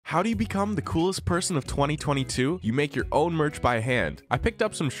How do you become the coolest person of 2022? You make your own merch by hand. I picked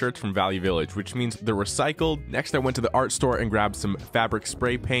up some shirts from Value Village, which means they're recycled. Next, I went to the art store and grabbed some fabric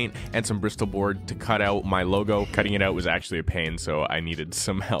spray paint and some Bristol board to cut out my logo. Cutting it out was actually a pain, so I needed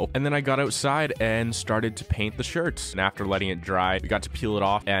some help. And then I got outside and started to paint the shirts. And after letting it dry, we got to peel it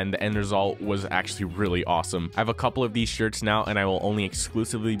off, and the end result was actually really awesome. I have a couple of these shirts now, and I will only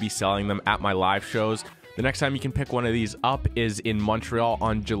exclusively be selling them at my live shows. The next time you can pick one of these up is in Montreal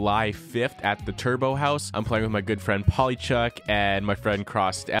on July 5th at the Turbo House. I'm playing with my good friend Polychuck and my friend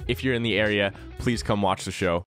Cross. If you're in the area, please come watch the show.